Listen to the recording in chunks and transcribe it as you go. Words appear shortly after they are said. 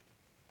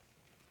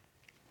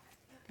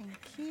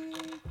Thank you.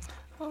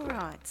 All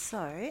right,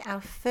 so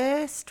our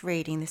first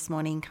reading this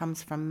morning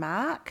comes from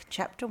Mark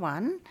chapter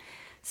 1,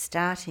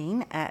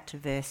 starting at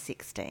verse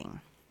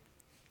 16.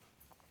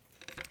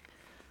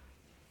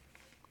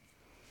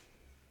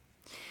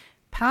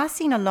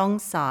 Passing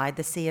alongside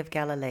the Sea of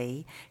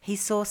Galilee, he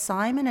saw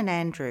Simon and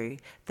Andrew,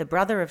 the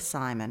brother of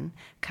Simon,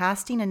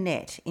 casting a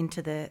net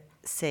into the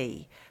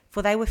sea,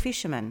 for they were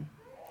fishermen.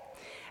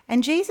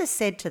 And Jesus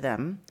said to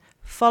them,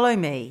 "Follow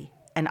me,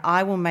 and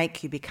I will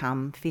make you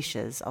become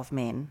fishers of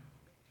men."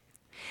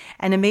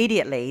 And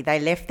immediately they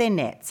left their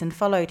nets and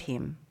followed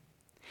him.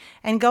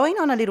 And going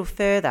on a little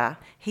further,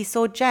 he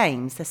saw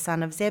James, the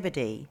son of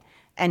Zebedee,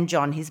 and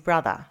John his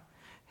brother,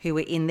 who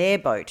were in their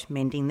boat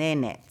mending their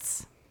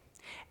nets.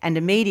 And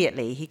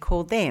immediately he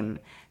called them,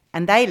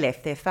 and they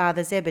left their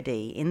father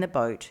Zebedee in the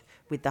boat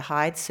with the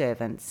hired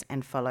servants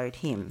and followed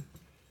him.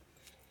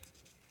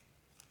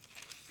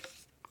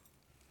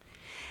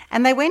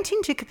 And they went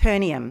into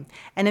Capernaum,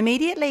 and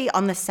immediately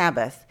on the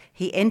Sabbath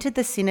he entered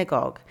the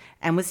synagogue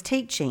and was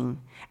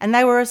teaching, and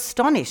they were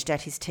astonished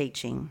at his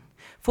teaching,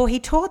 for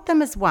he taught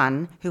them as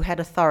one who had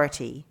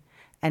authority,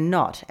 and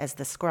not as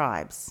the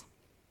scribes.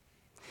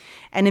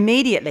 And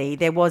immediately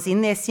there was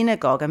in their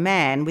synagogue a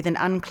man with an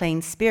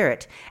unclean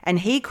spirit, and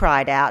he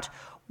cried out,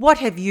 "What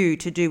have you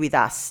to do with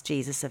us,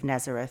 Jesus of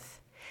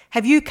Nazareth?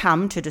 Have you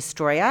come to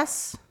destroy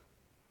us?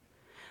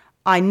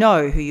 I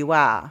know who you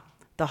are,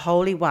 the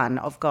Holy One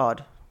of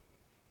God."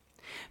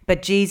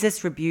 But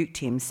Jesus rebuked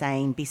him,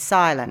 saying, "Be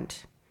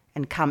silent,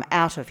 and come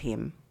out of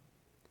him."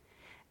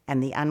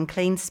 And the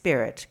unclean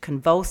spirit,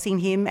 convulsing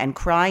him and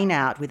crying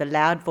out with a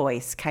loud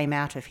voice, came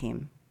out of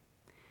him.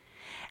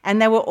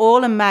 And they were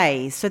all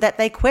amazed, so that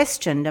they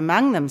questioned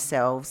among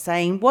themselves,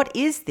 saying, "What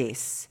is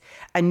this?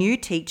 A new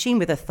teaching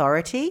with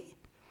authority?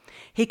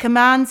 He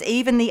commands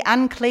even the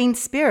unclean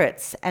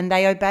spirits, and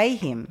they obey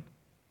him."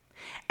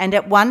 And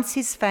at once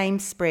his fame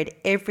spread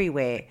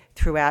everywhere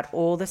throughout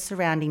all the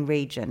surrounding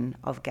region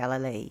of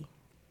Galilee.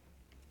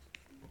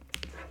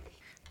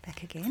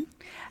 Back again.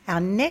 Our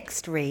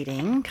next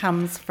reading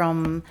comes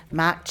from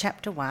Mark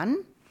chapter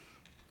 1,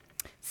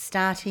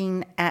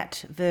 starting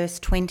at verse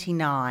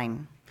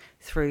 29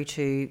 through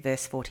to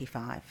verse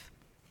 45.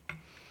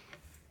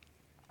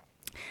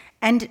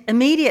 And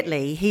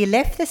immediately he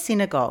left the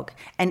synagogue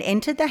and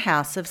entered the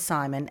house of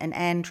Simon and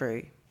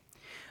Andrew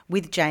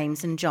with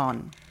James and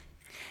John.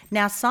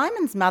 Now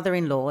Simon's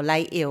mother-in-law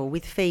lay ill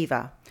with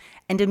fever,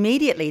 and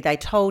immediately they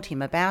told him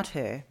about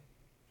her.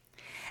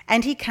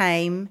 And he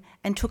came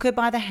and took her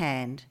by the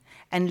hand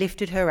and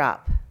lifted her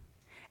up,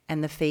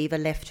 and the fever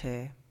left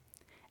her,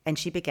 and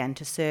she began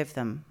to serve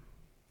them.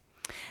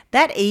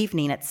 That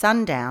evening at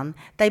sundown,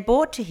 they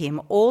brought to him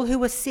all who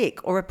were sick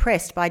or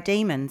oppressed by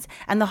demons,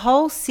 and the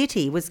whole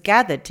city was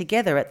gathered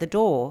together at the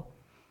door.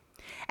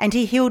 And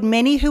he healed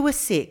many who were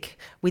sick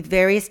with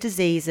various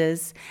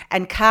diseases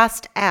and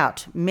cast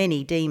out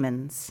many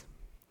demons.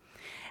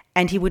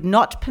 And he would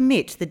not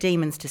permit the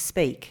demons to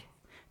speak,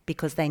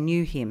 because they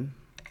knew him.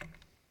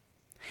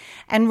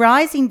 And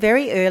rising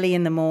very early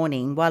in the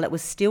morning, while it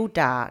was still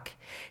dark,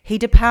 he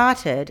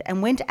departed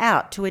and went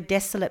out to a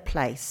desolate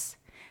place,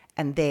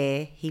 and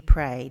there he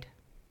prayed.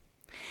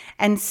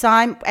 And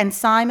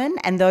Simon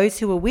and those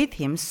who were with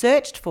him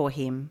searched for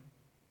him.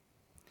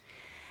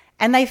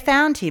 And they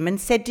found him and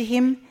said to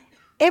him,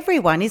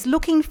 "Everyone is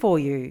looking for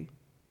you."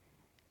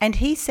 And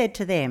he said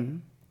to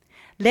them,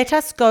 "Let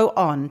us go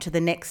on to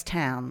the next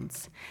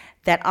towns,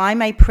 that I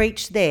may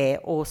preach there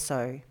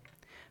also,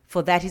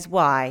 for that is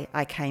why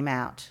I came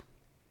out."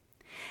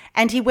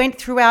 And he went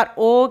throughout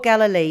all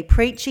Galilee,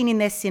 preaching in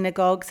their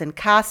synagogues and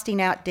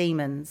casting out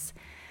demons.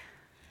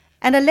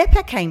 And a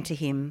leper came to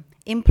him,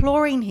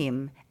 imploring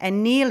him,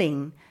 and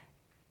kneeling,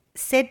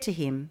 said to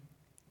him,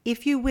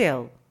 "If you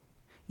will,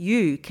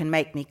 you can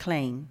make me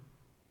clean."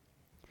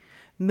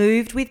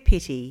 Moved with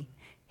pity,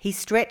 he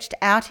stretched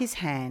out his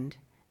hand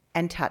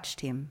and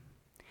touched him,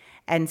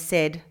 and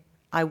said,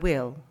 "I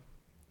will,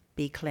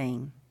 be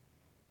clean."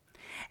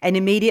 And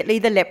immediately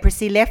the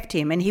leprosy left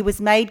him, and he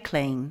was made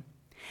clean.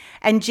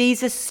 And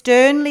Jesus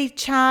sternly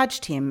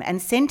charged him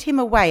and sent him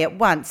away at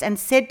once, and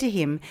said to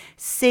him,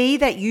 "See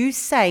that you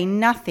say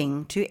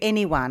nothing to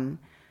anyone,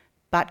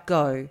 but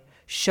go,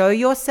 show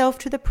yourself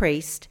to the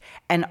priest,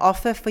 and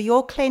offer for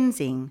your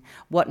cleansing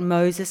what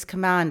Moses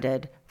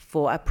commanded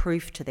for a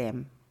proof to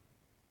them."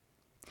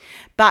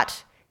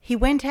 But he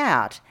went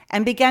out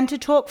and began to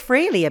talk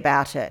freely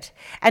about it,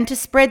 and to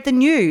spread the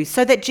news,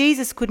 so that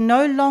Jesus could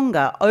no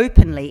longer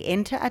openly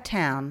enter a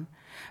town,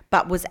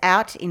 but was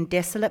out in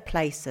desolate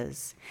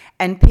places,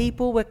 and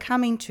people were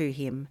coming to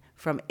him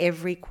from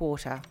every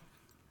quarter.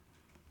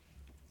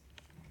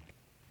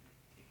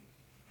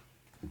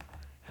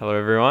 Hello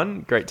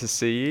everyone, great to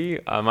see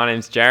you. My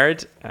name's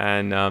Jared,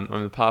 and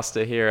I'm the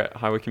pastor here at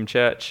High Wycombe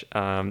Church,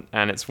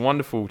 and it's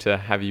wonderful to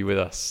have you with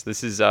us.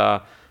 This is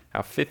our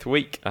fifth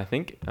week, I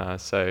think,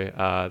 so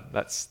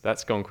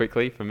that's gone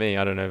quickly for me.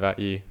 I don't know about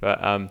you,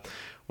 but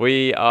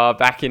we are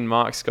back in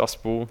Mark's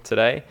Gospel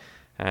today,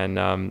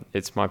 and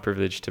it's my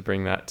privilege to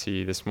bring that to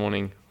you this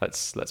morning.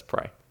 Let's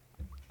pray.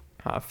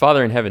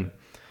 Father in heaven,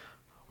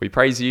 We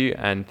praise you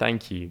and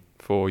thank you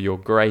for your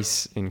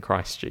grace in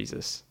Christ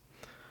Jesus.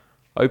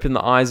 Open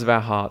the eyes of our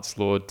hearts,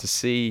 Lord, to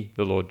see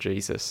the Lord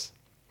Jesus,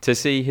 to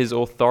see his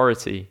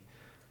authority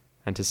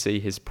and to see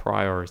his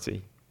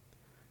priority.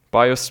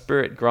 By your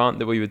Spirit, grant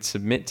that we would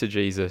submit to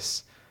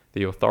Jesus,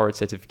 the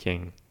authoritative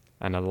King,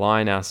 and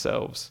align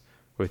ourselves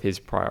with his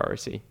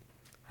priority.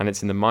 And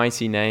it's in the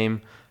mighty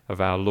name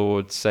of our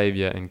Lord,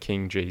 Saviour, and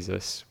King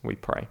Jesus we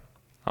pray.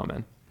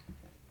 Amen.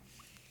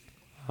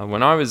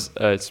 When I was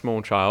a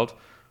small child,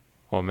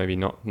 or maybe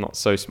not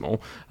so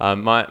small,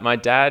 my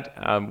dad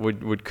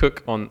would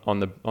cook on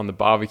the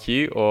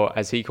barbecue, or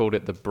as he called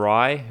it, the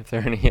braai, if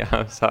there are any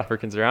South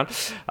Africans around.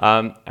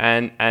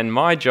 And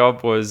my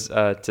job was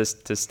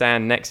to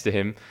stand next to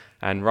him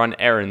and run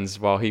errands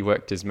while he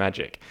worked his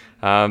magic.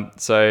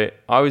 So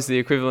I was the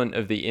equivalent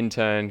of the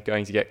intern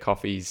going to get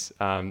coffees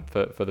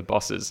for the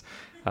bosses.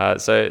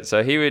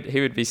 So he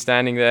would be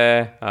standing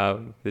there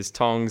with his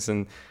tongs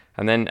and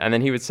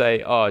then he would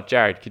say, "Oh,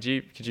 Jared, could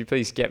you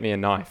please get me a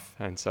knife?"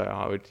 And so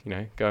I would,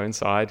 go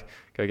inside,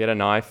 go get a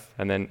knife,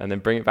 and then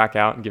bring it back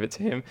out and give it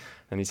to him.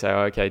 And he'd say,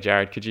 "Oh, okay,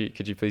 Jared, could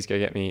you please go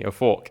get me a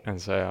fork?"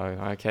 And so,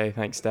 "Okay,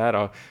 thanks, Dad."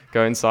 I'll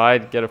go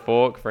inside, get a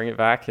fork, bring it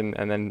back, and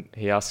then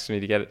he asks me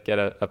to get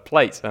a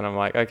plate. And I'm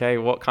like, "Okay,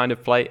 what kind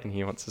of plate?" And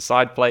he wants a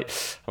side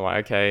plate. I'm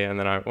like, "Okay." And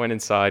then I went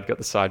inside, got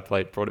the side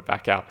plate, brought it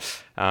back out.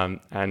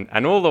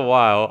 And all the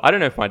while, I don't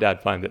know if my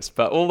dad planned this,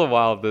 but all the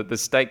while the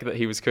steak that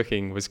he was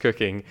cooking was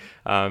cooking.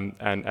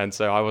 And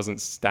so I wasn't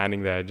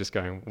standing there just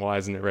going, "Why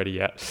isn't it ready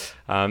yet?"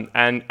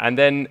 And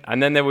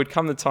then there would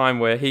come the time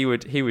where he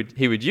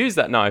would use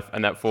that knife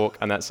and that fork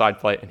and that side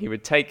plate, and he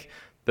would take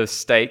the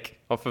steak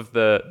off of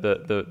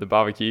the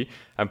barbecue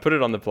and put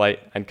it on the plate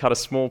and cut a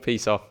small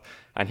piece off,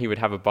 and he would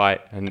have a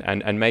bite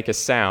and make a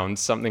sound,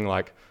 something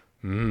like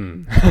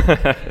and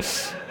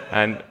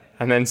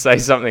then say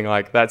something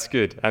like, "That's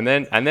good." And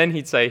then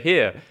he'd say,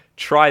 "Here,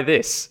 try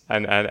this,"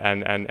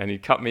 and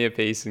he'd cut me a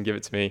piece and give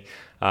it to me.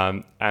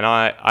 And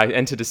I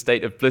entered a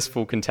state of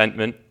blissful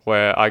contentment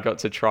where I got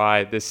to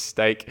try this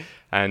steak,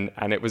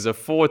 and it was a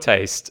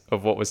foretaste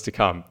of what was to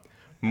come.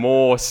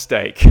 More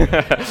steak. And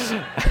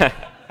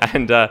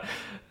my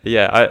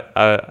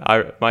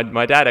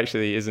dad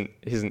actually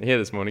isn't here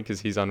this morning because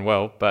he's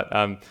unwell,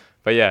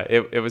 but yeah,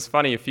 it was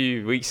funny. A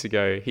few weeks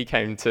ago, he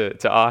came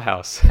to our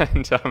house,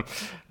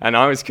 and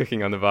I was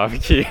cooking on the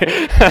barbecue,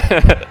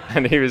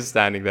 and he was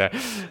standing there,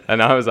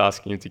 and I was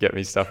asking him to get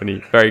me stuff, and he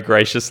very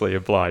graciously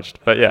obliged.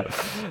 But yeah,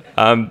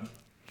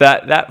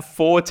 that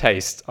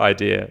foretaste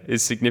idea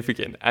is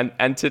significant,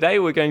 and today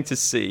we're going to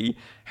see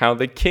how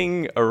the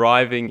king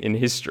arriving in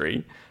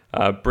history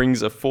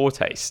brings a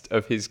foretaste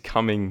of his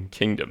coming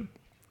kingdom,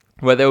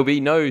 where there will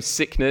be no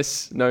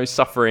sickness, no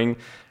suffering,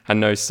 and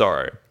no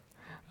sorrow.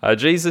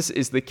 Jesus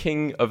is the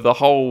king of the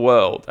whole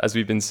world, as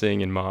we've been seeing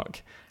in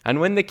Mark.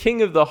 And when the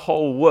king of the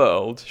whole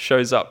world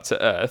shows up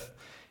to earth,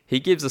 he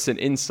gives us an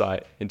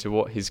insight into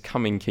what his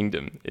coming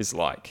kingdom is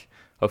like,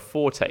 a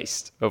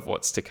foretaste of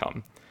what's to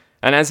come.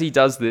 And as he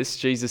does this,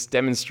 Jesus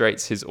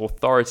demonstrates his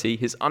authority,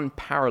 his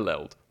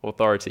unparalleled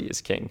authority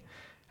as king,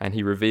 and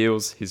he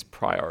reveals his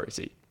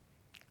priority.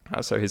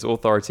 So his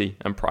authority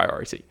and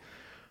priority.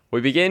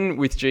 We begin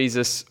with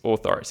Jesus'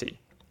 authority.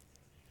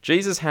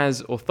 Jesus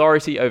has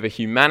authority over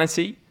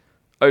humanity,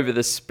 over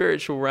the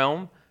spiritual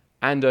realm,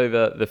 and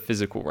over the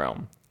physical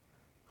realm.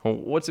 Well,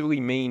 what do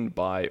we mean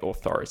by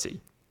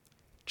authority?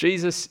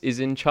 Jesus is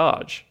in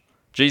charge.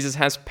 Jesus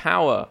has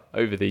power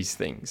over these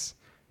things.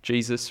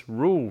 Jesus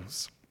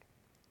rules.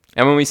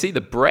 And when we see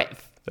the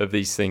breadth of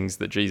these things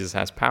that Jesus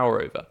has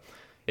power over,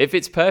 it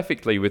fits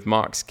perfectly with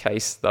Mark's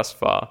case thus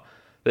far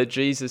that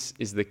Jesus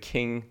is the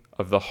king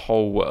of the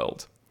whole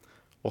world.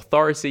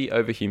 Authority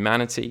over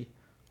humanity,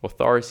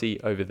 authority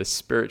over the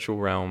spiritual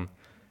realm,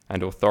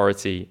 and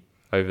authority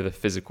over the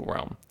physical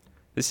realm.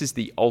 This is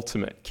the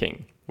ultimate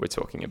king we're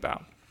talking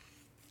about.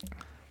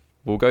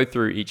 We'll go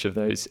through each of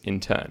those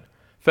in turn.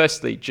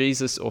 Firstly,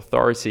 Jesus'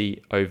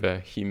 authority over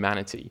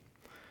humanity.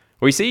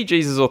 We see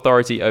Jesus'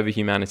 authority over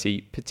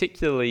humanity,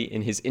 particularly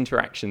in his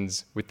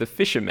interactions with the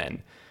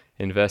fishermen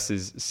in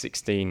verses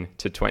 16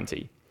 to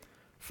 20.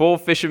 4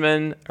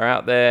 fishermen are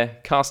out there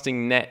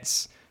casting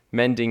nets,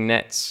 mending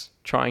nets,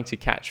 trying to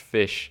catch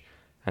fish,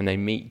 and they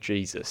meet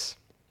Jesus.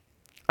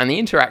 And the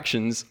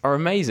interactions are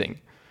amazing.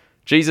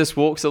 Jesus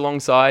walks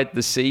alongside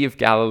the Sea of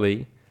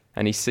Galilee,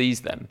 and he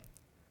sees them.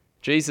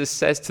 Jesus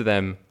says to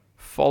them,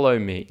 "Follow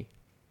me,"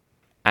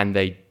 and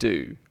they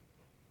do.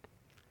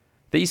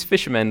 These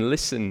fishermen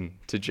listen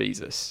to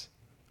Jesus.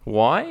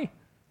 Why?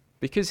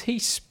 Because he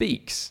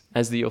speaks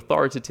as the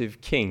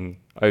authoritative king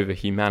over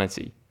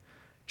humanity.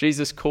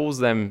 Jesus calls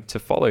them to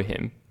follow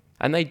him,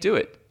 and they do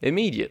it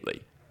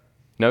immediately.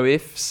 No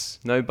ifs,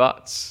 no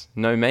buts,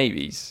 no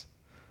maybes.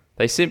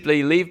 They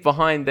simply leave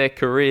behind their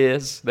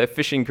careers, their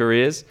fishing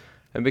careers,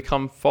 and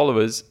become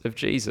followers of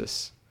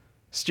Jesus.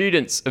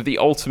 Students of the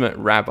ultimate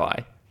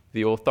rabbi,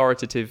 the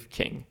authoritative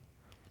king.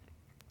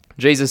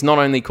 Jesus not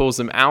only calls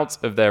them out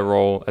of their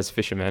role as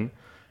fishermen,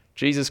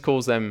 Jesus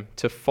calls them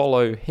to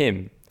follow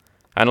him.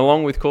 And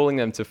along with calling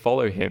them to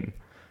follow him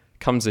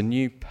comes a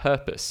new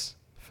purpose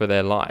for for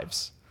their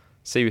lives.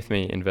 See with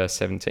me in verse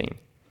 17.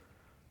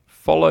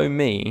 Follow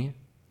me,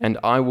 and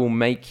I will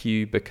make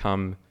you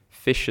become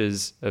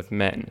fishers of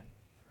men.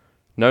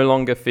 No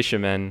longer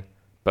fishermen,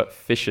 but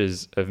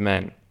fishers of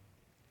men.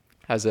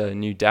 As a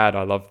new dad,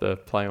 I love the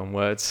play on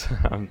words.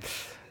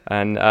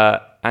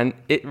 And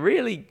it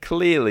really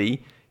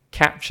clearly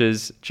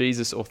captures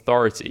Jesus'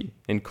 authority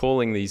in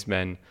calling these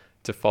men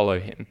to follow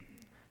him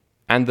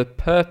and the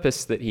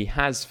purpose that he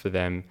has for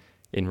them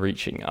in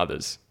reaching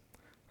others.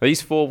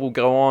 These 4 will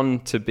go on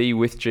to be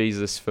with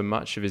Jesus for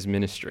much of his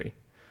ministry,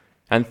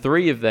 and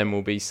 3 of them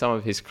will be some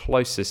of his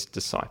closest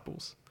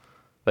disciples.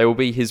 They will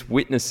be his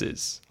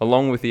witnesses,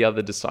 along with the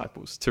other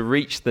disciples, to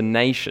reach the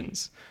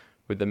nations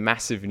with the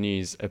massive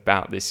news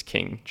about this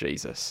King,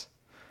 Jesus.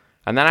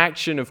 And that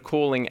action of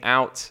calling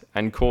out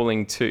and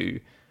calling to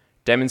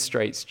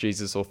demonstrates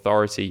Jesus'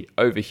 authority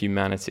over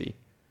humanity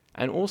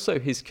and also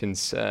his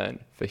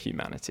concern for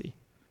humanity,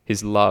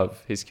 his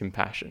love, his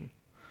compassion.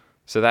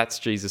 So that's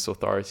Jesus'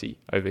 authority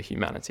over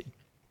humanity.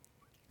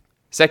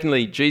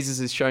 Secondly, Jesus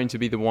is shown to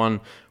be the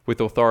one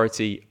with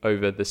authority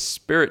over the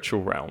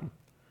spiritual realm.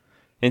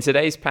 In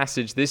today's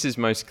passage, this is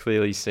most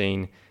clearly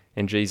seen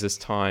in Jesus'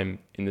 time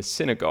in the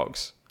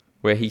synagogues,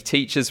 where he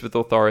teaches with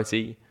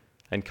authority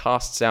and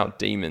casts out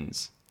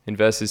demons in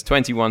verses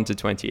 21 to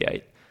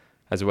 28,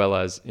 as well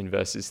as in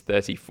verses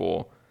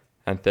 34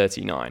 and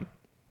 39.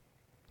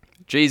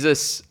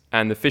 Jesus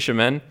and the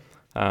fishermen,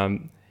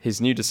 his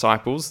new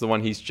disciples, the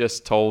one he's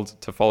just told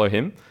to follow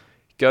him,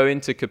 go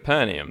into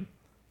Capernaum.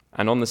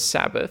 And on the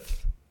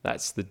Sabbath,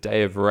 that's the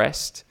day of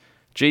rest,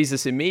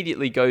 Jesus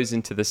immediately goes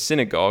into the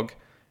synagogue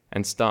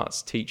and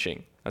starts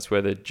teaching. That's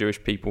where the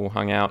Jewish people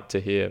hung out to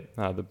hear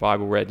the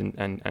Bible read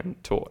and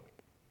taught.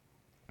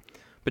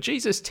 But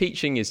Jesus'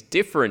 teaching is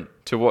different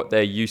to what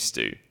they're used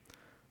to.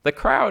 The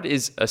crowd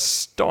is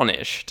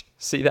astonished.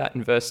 See that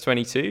in verse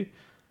 22?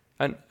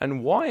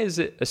 And why is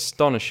it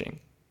astonishing?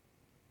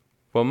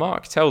 Well,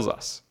 Mark tells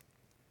us,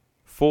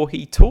 for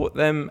he taught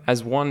them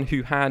as one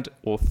who had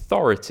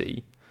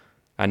authority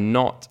and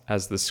not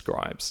as the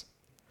scribes.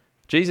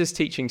 Jesus'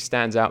 teaching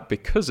stands out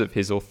because of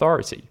his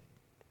authority.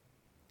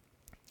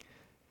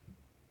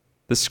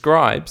 The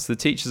scribes, the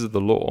teachers of the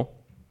law,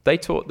 they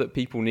taught that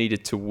people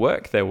needed to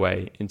work their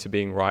way into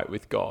being right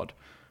with God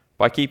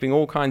by keeping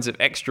all kinds of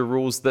extra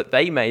rules that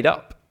they made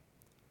up.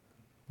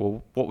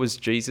 Well, what was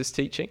Jesus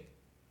teaching?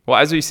 Well,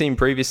 as we've seen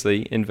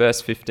previously in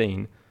verse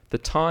 15, the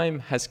time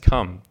has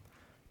come.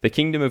 The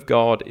kingdom of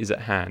God is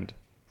at hand.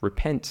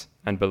 Repent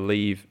and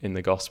believe in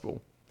the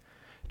gospel.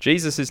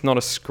 Jesus is not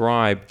a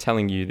scribe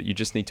telling you that you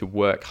just need to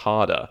work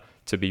harder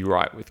to be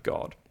right with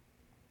God.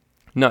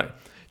 No,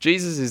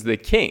 Jesus is the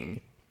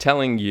king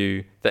telling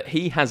you that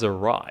he has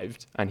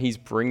arrived and he's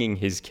bringing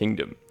his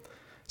kingdom.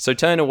 So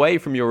turn away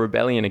from your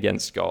rebellion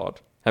against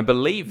God and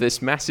believe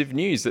this massive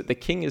news that the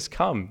king has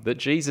come, that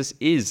Jesus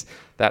is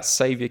that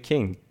Savior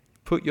King.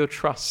 Put your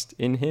trust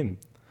in him.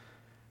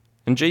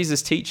 And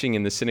Jesus' teaching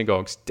in the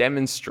synagogues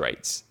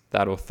demonstrates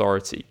that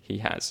authority he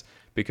has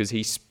because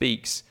he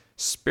speaks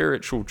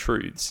spiritual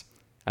truths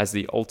as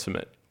the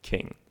ultimate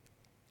king.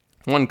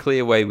 One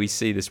clear way we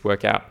see this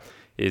work out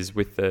is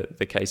with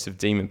the case of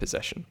demon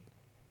possession.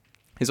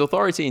 His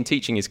authority in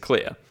teaching is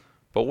clear,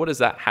 but what does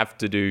that have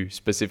to do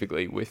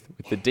specifically with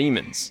the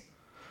demons?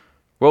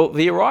 Well,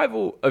 the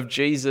arrival of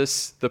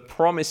Jesus, the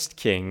promised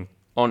king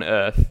on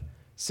earth,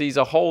 sees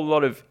a whole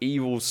lot of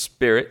evil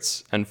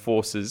spirits and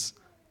forces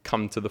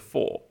come to the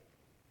fore.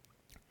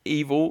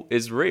 Evil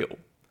is real.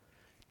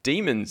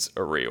 Demons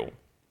are real.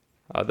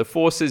 The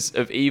forces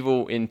of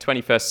evil in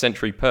 21st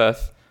century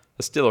Perth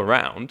are still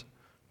around,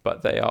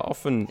 but they are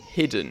often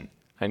hidden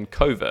and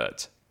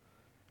covert.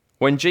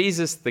 When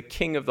Jesus, the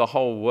King of the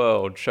whole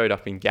world, showed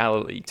up in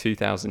Galilee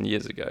 2,000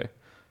 years ago,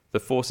 the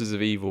forces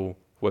of evil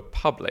were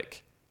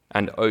public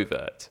and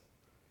overt.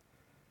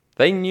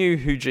 They knew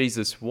who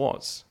Jesus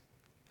was,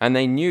 and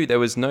they knew there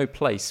was no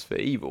place for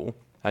evil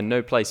and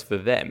no place for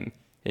them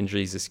in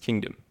Jesus'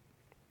 kingdom.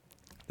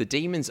 The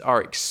demons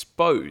are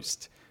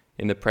exposed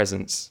in the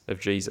presence of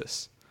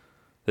Jesus.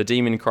 The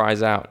demon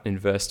cries out in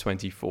verse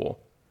 24,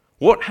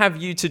 "What have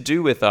you to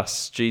do with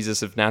us,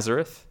 Jesus of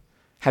Nazareth?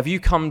 Have you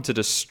come to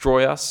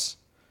destroy us?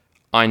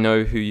 I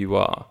know who you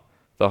are,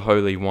 the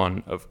Holy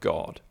One of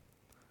God."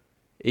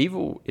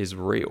 Evil is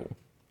real,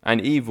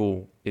 and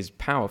evil is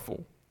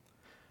powerful.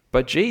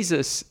 But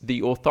Jesus,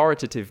 the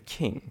authoritative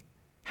king,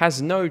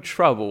 has no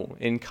trouble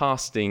in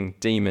casting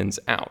demons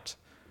out.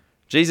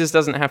 Jesus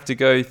doesn't have to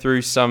go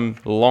through some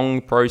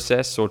long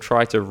process or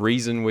try to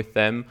reason with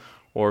them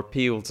or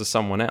appeal to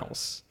someone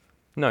else.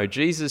 No,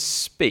 Jesus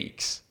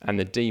speaks and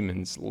the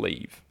demons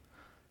leave.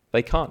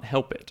 They can't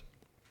help it.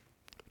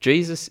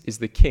 Jesus is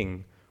the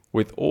king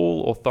with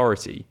all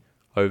authority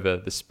over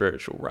the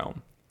spiritual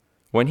realm.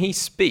 When he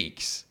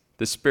speaks,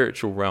 the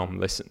spiritual realm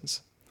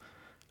listens.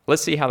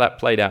 Let's see how that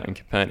played out in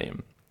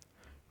Capernaum.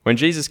 When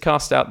Jesus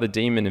cast out the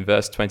demon in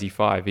verse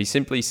 25, he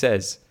simply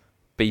says,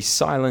 "Be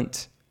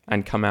silent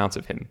and come out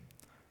of him."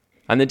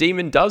 And the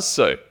demon does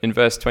so in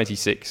verse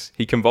 26.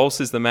 He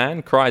convulses the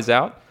man, cries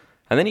out,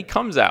 and then he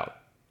comes out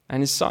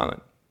and is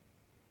silent.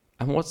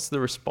 And what's the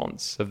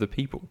response of the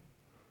people?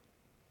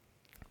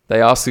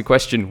 They ask the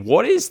question,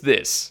 what is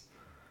this?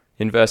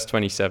 In verse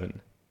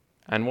 27.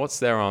 And what's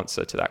their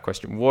answer to that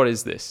question? What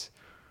is this?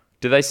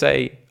 Do they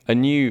say a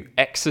new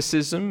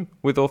exorcism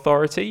with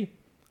authority?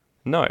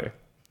 No.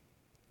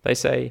 They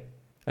say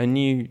a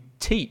new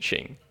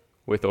teaching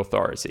with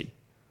authority.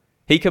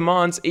 He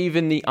commands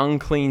even the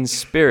unclean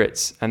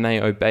spirits, and they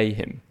obey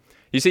him.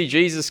 You see,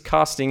 Jesus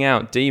casting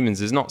out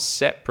demons is not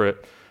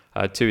separate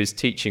to his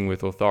teaching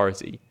with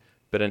authority,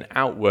 but an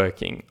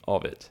outworking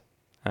of it.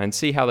 And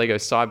see how they go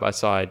side by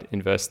side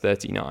in verse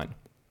 39.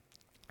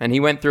 And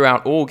he went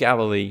throughout all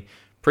Galilee,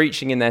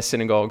 preaching in their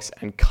synagogues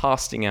and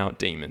casting out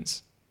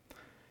demons.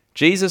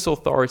 Jesus'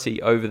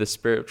 authority over the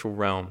spiritual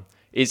realm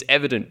is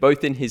evident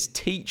both in his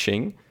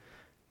teaching,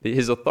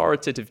 his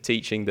authoritative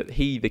teaching that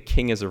he, the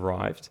king, has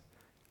arrived,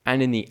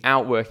 and in the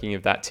outworking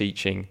of that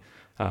teaching,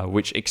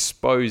 which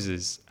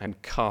exposes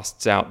and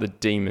casts out the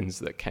demons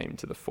that came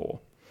to the fore.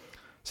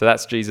 So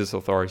that's Jesus'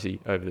 authority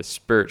over the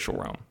spiritual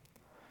realm.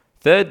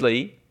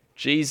 Thirdly,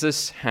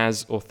 Jesus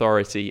has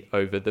authority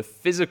over the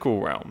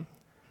physical realm.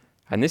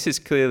 And this is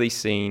clearly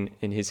seen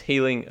in his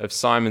healing of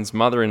Simon's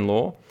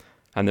mother-in-law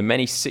and the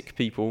many sick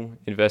people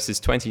in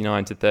verses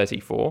 29 to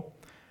 34,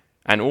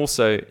 and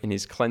also in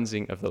his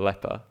cleansing of the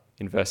leper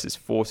in verses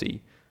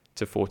 40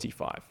 to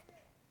 45.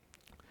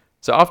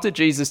 So after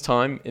Jesus'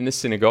 time in the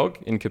synagogue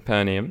in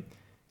Capernaum,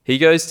 he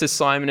goes to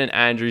Simon and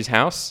Andrew's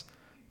house,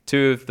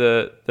 two of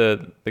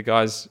the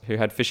guys who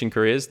had fishing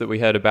careers that we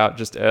heard about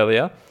just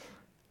earlier,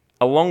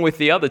 along with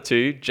the other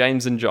two,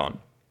 James and John.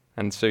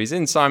 And so he's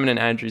in Simon and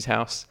Andrew's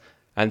house,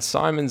 and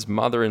Simon's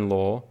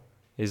mother-in-law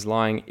is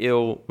lying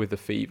ill with a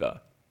fever.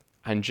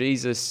 And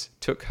Jesus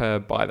took her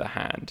by the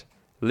hand,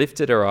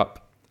 lifted her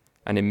up,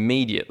 and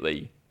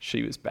immediately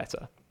she was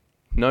better.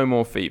 No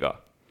more fever.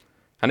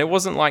 And it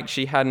wasn't like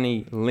she had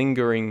any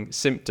lingering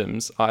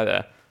symptoms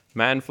either.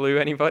 Man flu,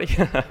 anybody?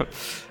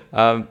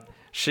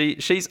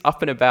 She's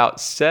up and about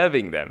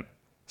serving them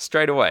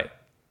straight away.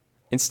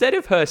 Instead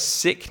of her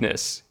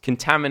sickness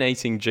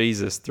contaminating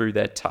Jesus through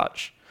their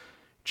touch,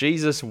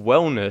 Jesus'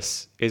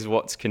 wellness is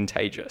what's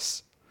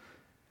contagious.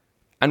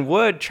 And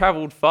word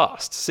traveled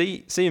fast.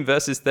 See in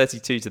verses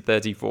 32 to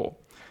 34.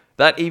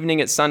 That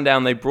evening at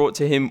sundown, they brought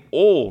to him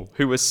all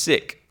who were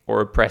sick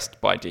or oppressed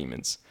by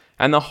demons.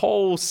 And the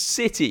whole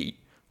city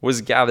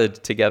was gathered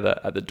together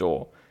at the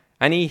door.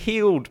 And he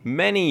healed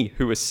many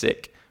who were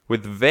sick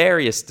with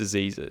various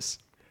diseases.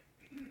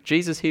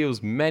 Jesus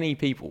heals many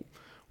people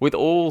with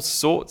all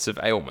sorts of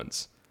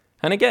ailments.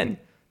 And again,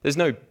 there's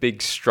no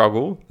big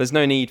struggle. There's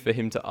no need for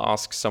him to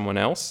ask someone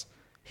else.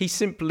 He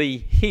simply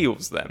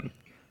heals them.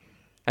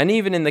 And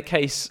even in the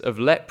case of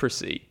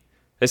leprosy,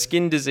 a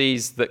skin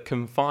disease that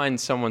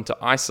confines someone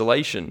to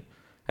isolation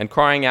and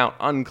crying out,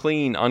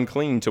 unclean,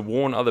 unclean, to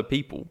warn other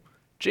people,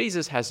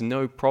 Jesus has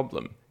no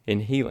problem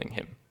in healing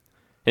him.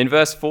 In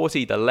verse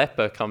 40, the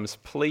leper comes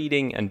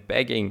pleading and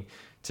begging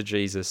to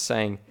Jesus,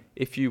 saying,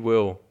 if you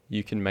will,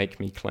 you can make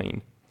me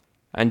clean.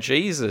 And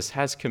Jesus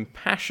has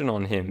compassion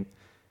on him.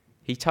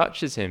 He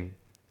touches him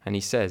and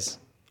he says,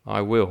 I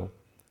will,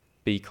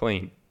 be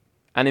clean.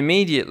 And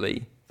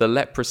immediately the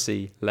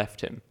leprosy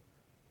left him.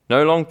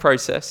 No long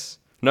process,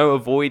 no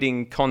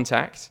avoiding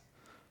contact,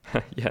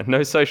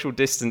 no social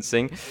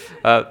distancing.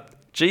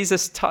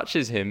 Jesus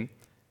touches him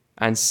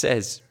and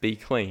says, be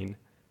clean,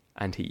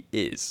 and he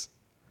is.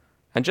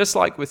 And just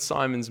like with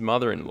Simon's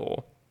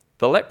mother-in-law,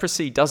 the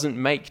leprosy doesn't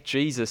make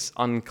Jesus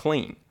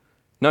unclean.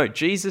 No,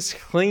 Jesus'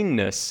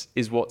 cleanness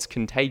is what's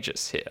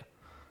contagious here.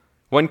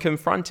 When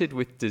confronted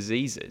with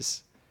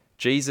diseases,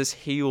 Jesus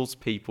heals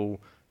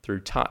people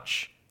through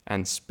touch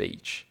and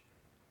speech.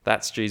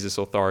 That's Jesus'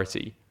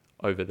 authority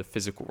over the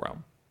physical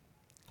realm.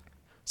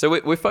 So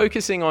we're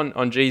focusing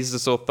on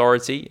Jesus'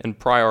 authority and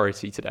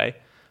priority today,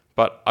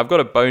 but I've got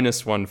a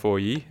bonus one for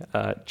you,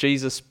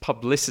 Jesus'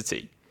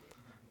 publicity.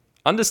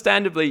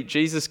 Understandably,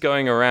 Jesus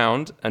going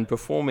around and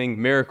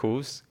performing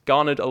miracles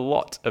garnered a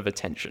lot of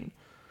attention.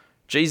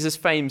 Jesus'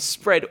 fame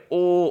spread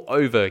all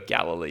over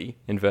Galilee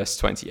in verse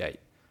 28,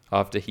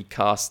 after he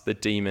cast the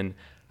demon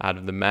out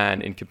of the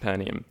man in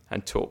Capernaum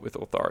and taught with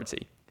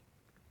authority.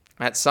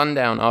 At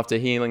sundown, after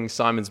healing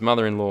Simon's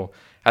mother-in-law,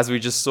 as we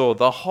just saw,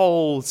 the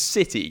whole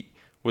city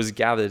was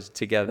gathered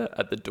together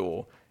at the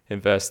door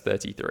in verse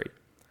 33.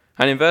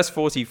 And in verse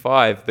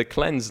 45, the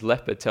cleansed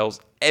leper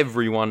tells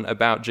everyone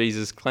about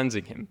Jesus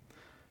cleansing him,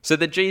 so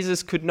that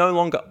Jesus could no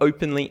longer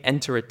openly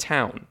enter a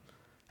town,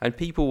 and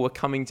people were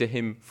coming to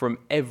him from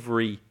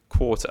every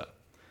quarter.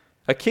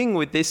 A king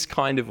with this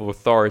kind of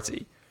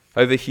authority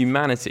over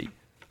humanity,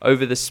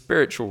 over the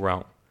spiritual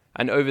realm,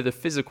 and over the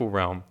physical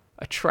realm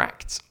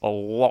attracts a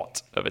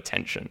lot of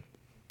attention.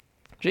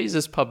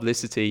 Jesus'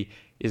 publicity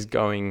is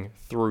going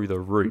through the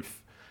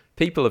roof.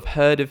 People have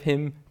heard of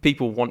him,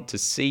 people want to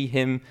see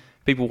him,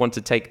 people want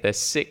to take their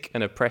sick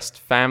and oppressed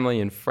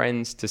family and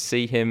friends to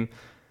see him.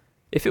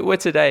 If it were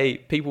today,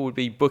 people would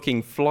be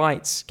booking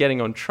flights, getting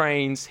on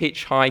trains,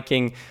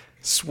 hitchhiking,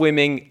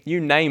 swimming,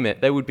 you name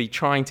it, they would be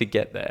trying to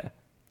get there.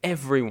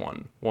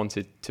 Everyone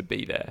wanted to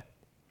be there.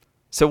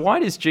 So why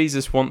does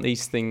Jesus want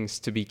these things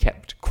to be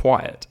kept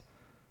quiet?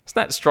 Does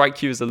that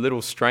strike you as a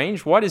little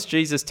strange? Why does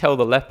Jesus tell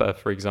the leper,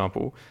 for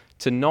example,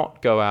 to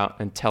not go out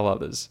and tell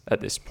others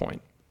at this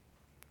point?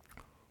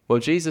 Well,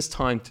 Jesus'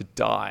 time to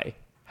die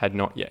had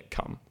not yet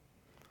come.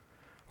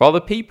 While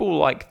the people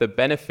like the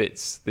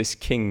benefits this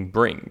king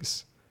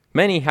brings,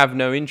 many have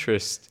no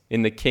interest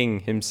in the king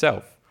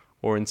himself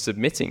or in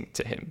submitting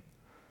to him.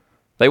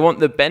 They want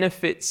the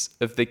benefits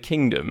of the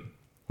kingdom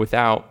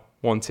without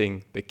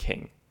wanting the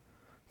king.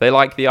 They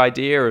like the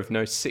idea of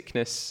no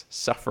sickness,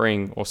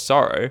 suffering, or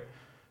sorrow,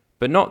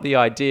 but not the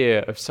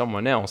idea of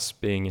someone else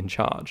being in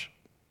charge,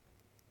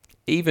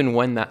 even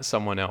when that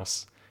someone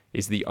else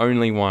is the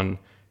only one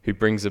who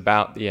brings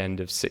about the end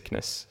of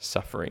sickness,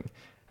 suffering,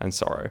 and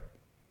sorrow.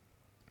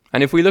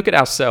 And if we look at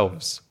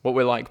ourselves, what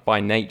we're like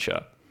by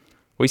nature,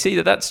 we see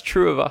that that's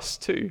true of us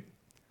too.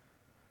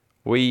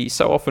 We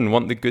so often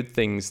want the good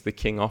things the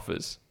king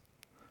offers,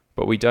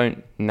 but we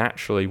don't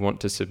naturally want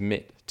to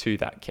submit to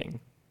that king,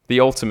 the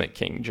ultimate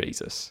king,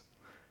 Jesus.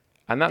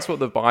 And that's what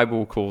the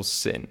Bible calls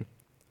sin,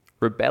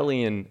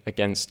 rebellion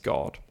against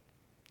God.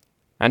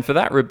 And for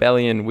that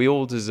rebellion, we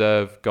all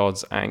deserve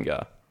God's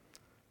anger.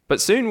 But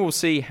soon we'll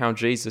see how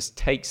Jesus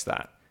takes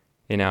that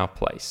in our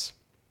place.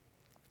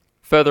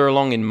 Further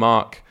along in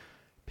Mark,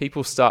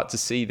 people start to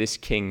see this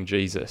King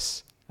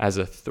Jesus as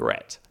a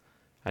threat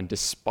and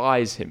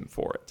despise him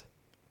for it.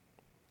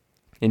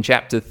 In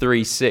chapter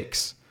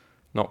 3:6,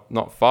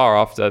 not far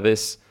after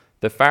this,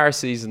 the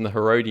Pharisees and the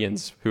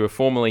Herodians, who were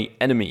formerly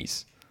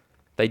enemies,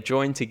 they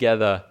join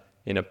together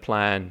in a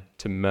plan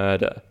to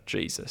murder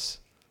Jesus.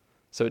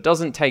 So it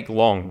doesn't take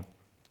long.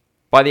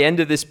 By the end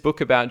of this book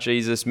about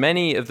Jesus,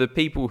 many of the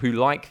people who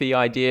like the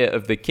idea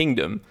of the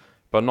kingdom,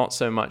 but not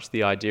so much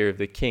the idea of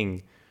the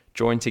king,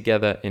 join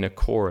together in a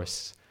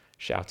chorus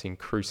shouting,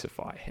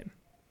 "Crucify him."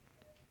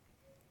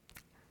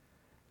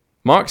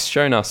 Mark's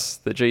shown us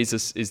that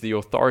Jesus is the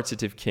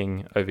authoritative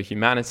king over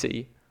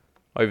humanity,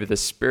 over the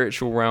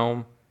spiritual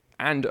realm,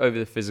 and over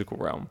the physical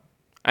realm.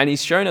 And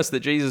he's shown us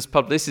that Jesus'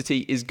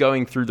 publicity is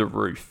going through the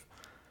roof.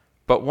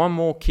 But one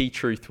more key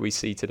truth we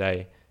see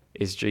today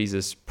is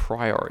Jesus'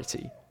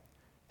 priority.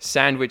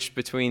 Sandwiched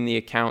between the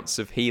accounts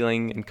of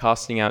healing and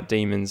casting out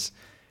demons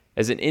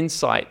as an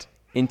insight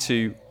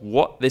into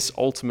what this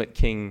ultimate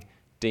king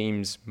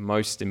deems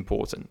most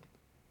important.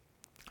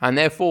 And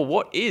therefore,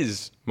 what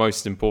is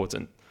most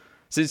important?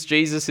 Since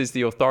Jesus is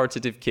the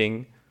authoritative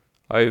king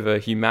over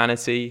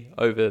humanity,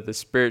 over the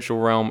spiritual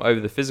realm, over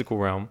the physical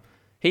realm,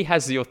 he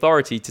has the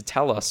authority to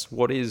tell us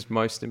what is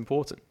most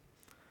important.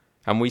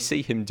 And we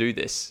see him do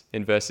this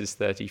in verses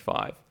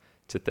 35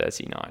 to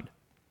 39.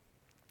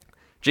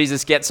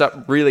 Jesus gets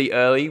up really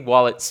early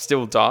while it's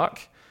still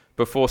dark,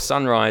 before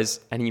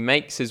sunrise, and he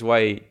makes his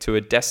way to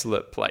a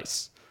desolate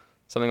place,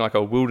 something like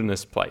a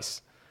wilderness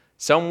place,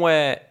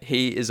 somewhere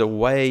he is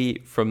away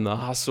from the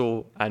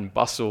hustle and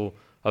bustle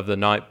of the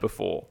night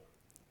before,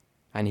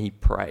 and he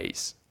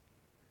prays.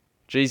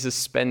 Jesus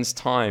spends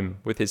time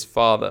with his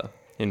Father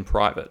in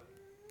private.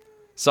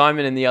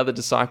 Simon and the other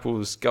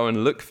disciples go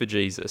and look for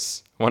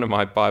Jesus. One of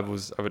my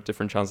Bibles of a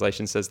different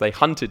translation says they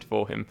hunted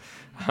for him,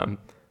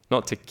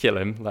 not to kill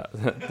him,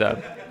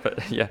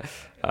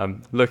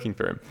 looking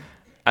for him.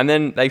 And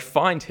then they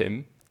find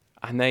him,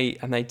 and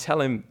they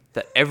tell him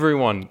that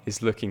everyone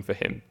is looking for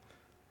him.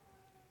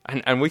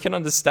 And we can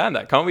understand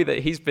that, can't we? That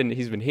he's been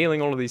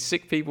healing all of these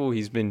sick people.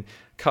 He's been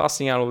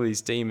casting out all of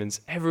these demons.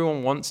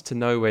 Everyone wants to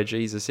know where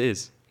Jesus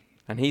is,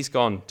 and he's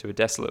gone to a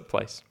desolate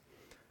place.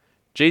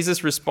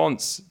 Jesus'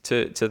 response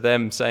to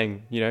them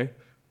saying,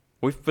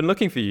 we've been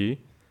looking for you,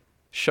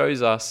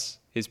 shows us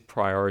his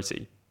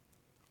priority.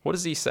 What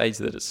does he say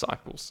to the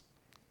disciples?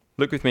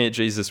 Look with me at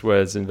Jesus'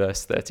 words in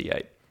verse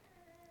 38.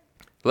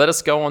 "Let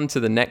us go on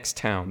to the next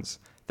towns,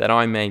 that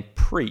I may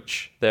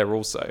preach there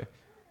also,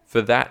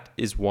 for that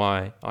is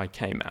why I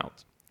came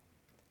out."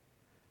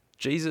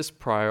 Jesus'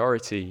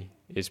 priority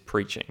is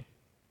preaching.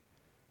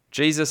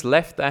 Jesus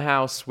left the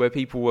house where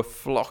people were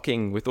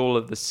flocking with all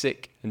of the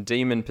sick and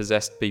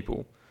demon-possessed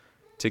people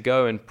to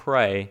go and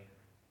pray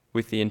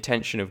with the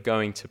intention of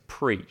going to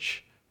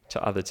preach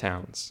to other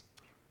towns.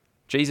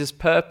 Jesus'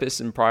 purpose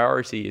and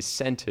priority is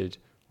centered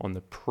on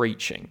the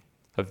preaching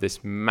of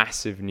this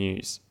massive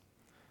news.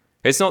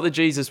 It's not that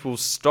Jesus will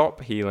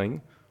stop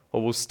healing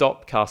or will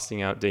stop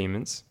casting out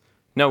demons.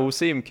 No, we'll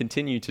see him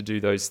continue to do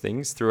those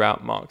things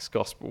throughout Mark's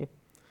gospel.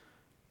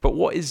 But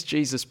what is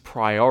Jesus'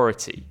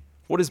 priority?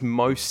 What is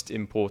most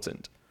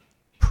important?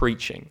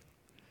 Preaching.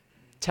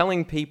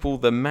 Telling people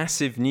the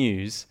massive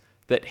news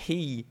that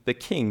he, the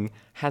king,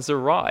 has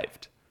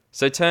arrived.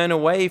 So turn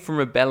away from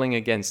rebelling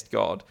against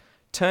God.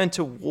 Turn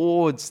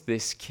towards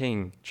this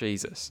king,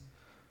 Jesus.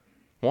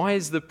 Why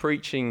is the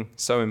preaching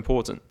so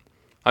important?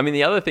 I mean,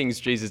 the other things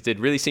Jesus did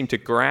really seem to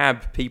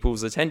grab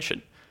people's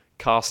attention.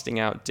 Casting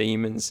out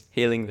demons,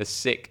 healing the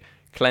sick,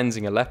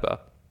 cleansing a leper.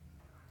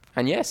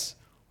 And yes,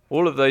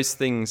 all of those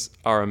things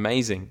are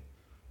amazing.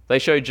 They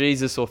show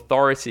Jesus'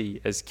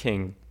 authority as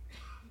king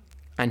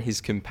and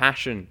his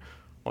compassion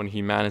on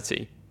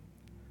humanity.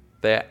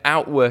 They are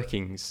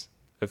outworkings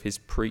of his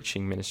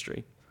preaching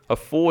ministry, a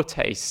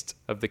foretaste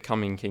of the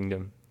coming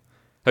kingdom,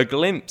 a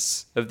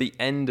glimpse of the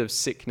end of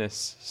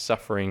sickness,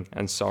 suffering,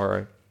 and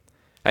sorrow,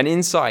 an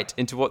insight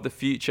into what the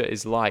future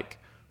is like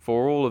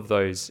for all of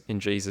those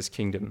in Jesus'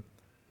 kingdom.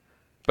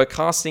 But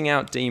casting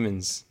out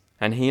demons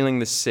and healing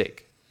the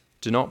sick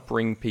do not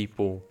bring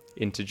people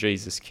into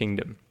Jesus'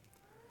 kingdom.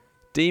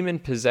 Demon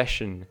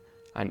possession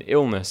and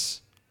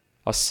illness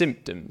are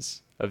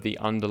symptoms of the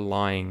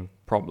underlying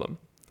problem.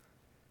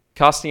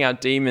 Casting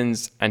out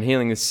demons and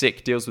healing the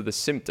sick deals with the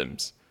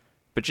symptoms,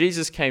 but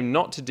Jesus came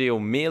not to deal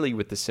merely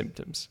with the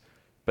symptoms,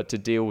 but to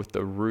deal with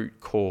the root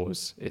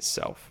cause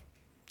itself.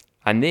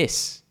 And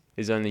this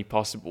is only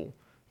possible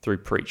through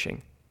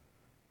preaching.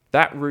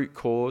 That root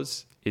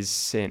cause is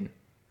sin,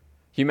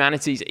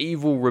 humanity's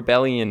evil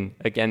rebellion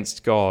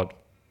against God.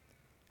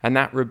 And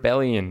that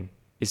rebellion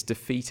is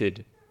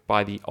defeated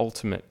by the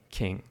ultimate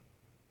King.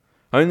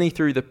 Only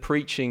through the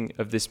preaching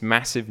of this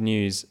massive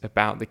news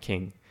about the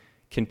King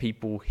can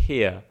people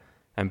hear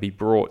and be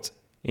brought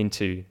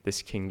into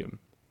this kingdom.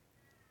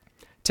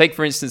 Take,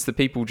 for instance, the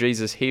people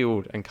Jesus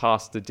healed and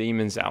cast the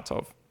demons out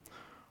of.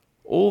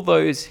 All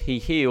those he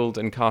healed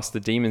and cast the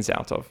demons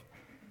out of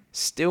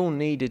still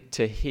needed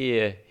to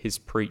hear his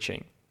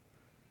preaching.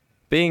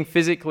 Being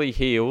physically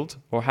healed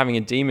or having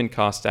a demon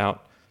cast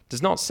out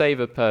does not save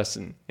a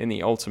person in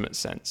the ultimate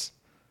sense.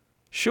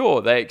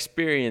 Sure, they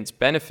experience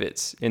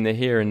benefits in the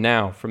here and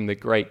now from the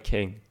great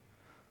King.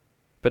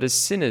 But as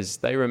sinners,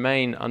 they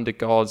remain under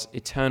God's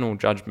eternal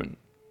judgment.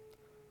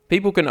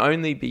 People can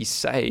only be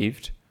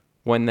saved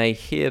when they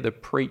hear the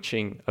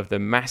preaching of the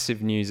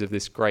massive news of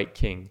this great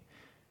King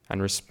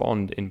and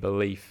respond in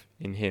belief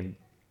in him.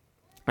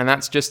 And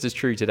that's just as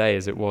true today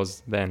as it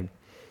was then.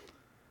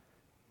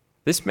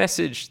 This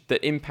message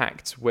that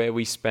impacts where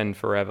we spend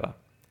forever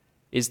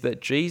is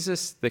that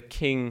Jesus the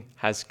King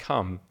has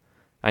come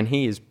and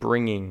he is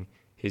bringing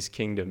his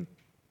kingdom.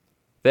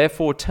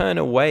 Therefore, turn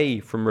away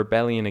from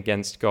rebellion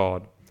against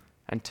God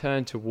and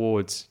turn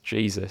towards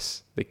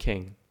Jesus the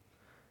King.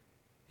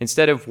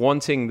 Instead of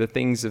wanting the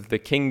things of the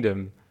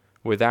kingdom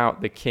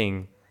without the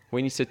King,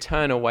 we need to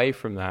turn away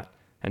from that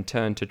and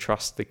turn to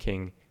trust the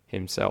King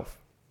himself.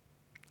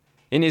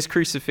 In his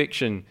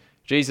crucifixion,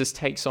 Jesus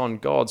takes on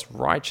God's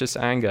righteous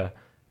anger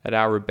at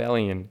our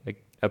rebellion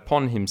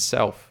upon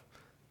himself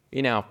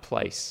in our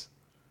place,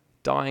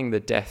 dying the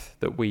death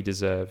that we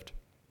deserved.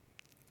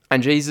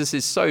 And Jesus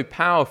is so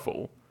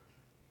powerful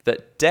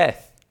that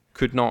death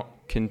could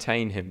not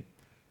contain him.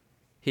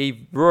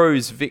 He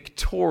rose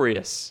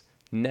victorious,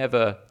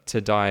 never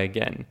to die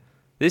again.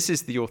 This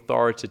is the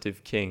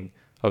authoritative King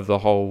of the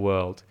whole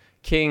world.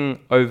 King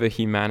over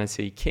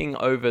humanity, King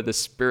over the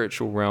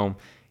spiritual realm,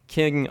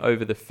 King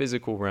over the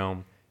physical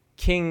realm,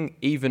 King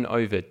even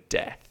over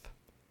death.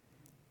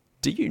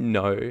 Do you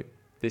know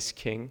this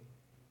King?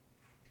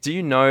 Do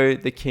you know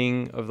the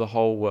King of the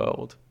whole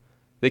world?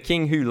 The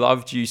King who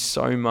loved you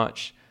so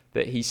much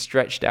that he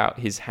stretched out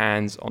his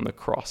hands on the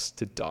cross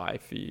to die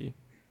for you.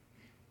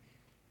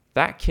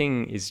 That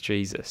King is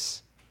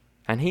Jesus,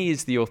 and he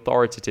is the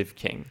authoritative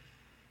King.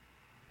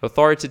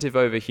 Authoritative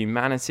over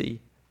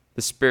humanity,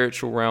 the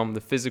spiritual realm, the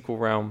physical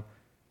realm,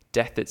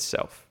 death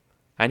itself.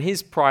 And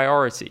his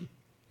priority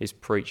is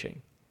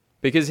preaching.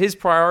 Because his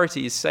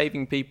priority is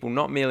saving people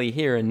not merely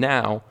here and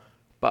now,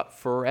 but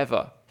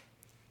forever.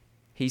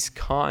 He's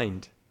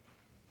kind.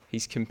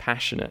 He's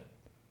compassionate.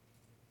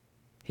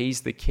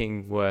 He's the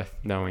King worth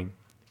knowing.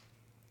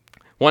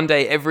 One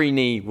day every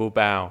knee will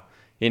bow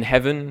in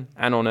heaven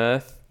and on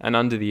earth and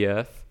under the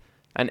earth,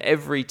 and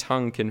every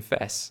tongue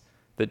confess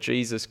that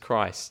Jesus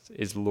Christ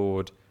is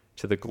Lord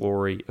to the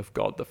glory of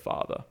God the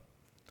Father.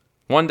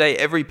 One day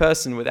every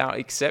person without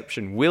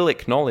exception will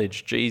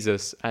acknowledge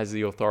Jesus as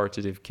the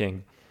authoritative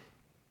King.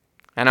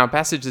 And our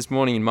passage this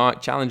morning in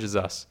Mark challenges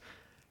us.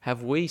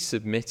 Have we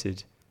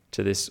submitted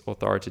to this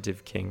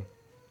authoritative King?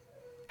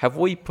 Have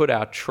we put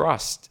our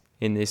trust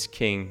in this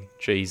King,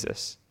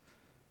 Jesus?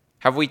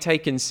 Have we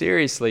taken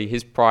seriously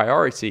his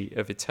priority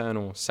of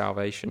eternal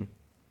salvation?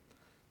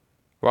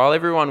 While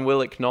everyone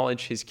will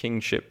acknowledge his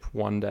kingship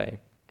one day,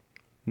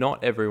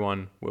 not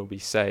everyone will be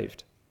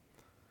saved.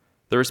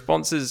 The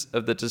responses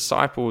of the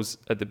disciples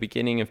at the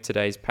beginning of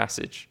today's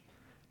passage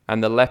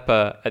and the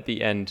leper at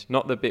the end,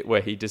 not the bit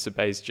where he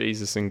disobeys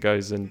Jesus and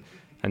goes and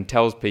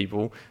tells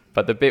people,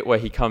 but the bit where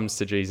he comes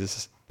to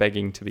Jesus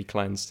begging to be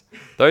cleansed.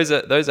 Those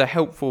are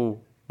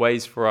helpful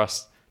ways for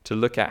us to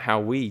look at how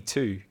we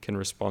too can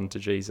respond to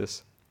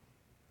Jesus.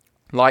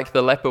 Like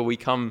the leper, we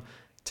come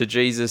to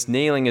Jesus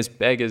kneeling as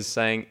beggars,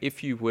 saying,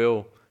 "If you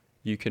will,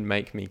 you can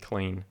make me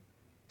clean,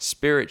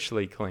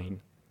 spiritually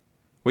clean."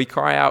 We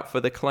cry out for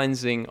the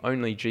cleansing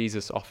only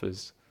Jesus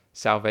offers,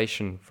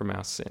 salvation from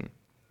our sin.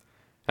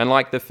 And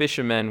like the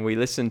fishermen, we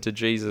listen to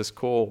Jesus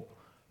call,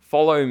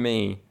 "Follow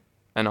me,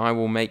 and I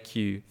will make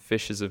you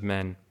fishers of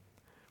men."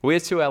 We're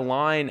to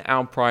align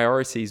our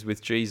priorities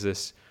with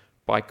Jesus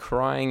by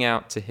crying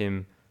out to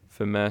him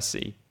for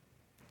mercy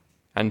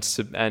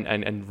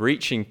and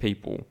reaching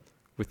people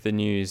with the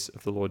news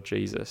of the Lord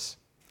Jesus,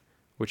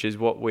 which is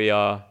what we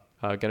are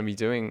going to be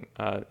doing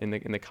in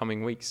the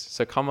coming weeks.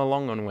 So come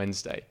along on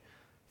Wednesday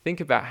think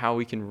about how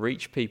we can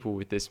reach people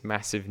with this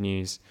massive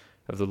news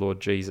of the Lord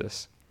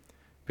Jesus.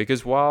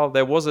 Because while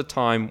there was a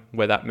time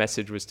where that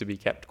message was to be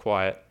kept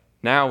quiet,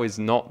 now is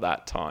not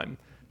that time.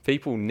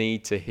 People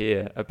need to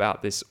hear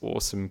about this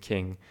awesome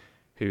King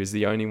who is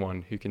the only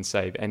one who can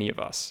save any of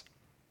us.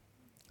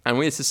 And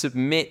we are to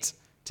submit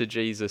to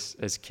Jesus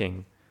as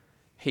King,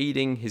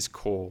 heeding his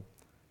call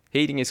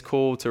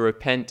to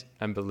repent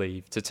and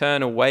believe, to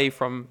turn away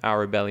from our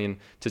rebellion,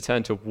 to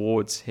turn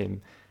towards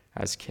him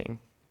as King.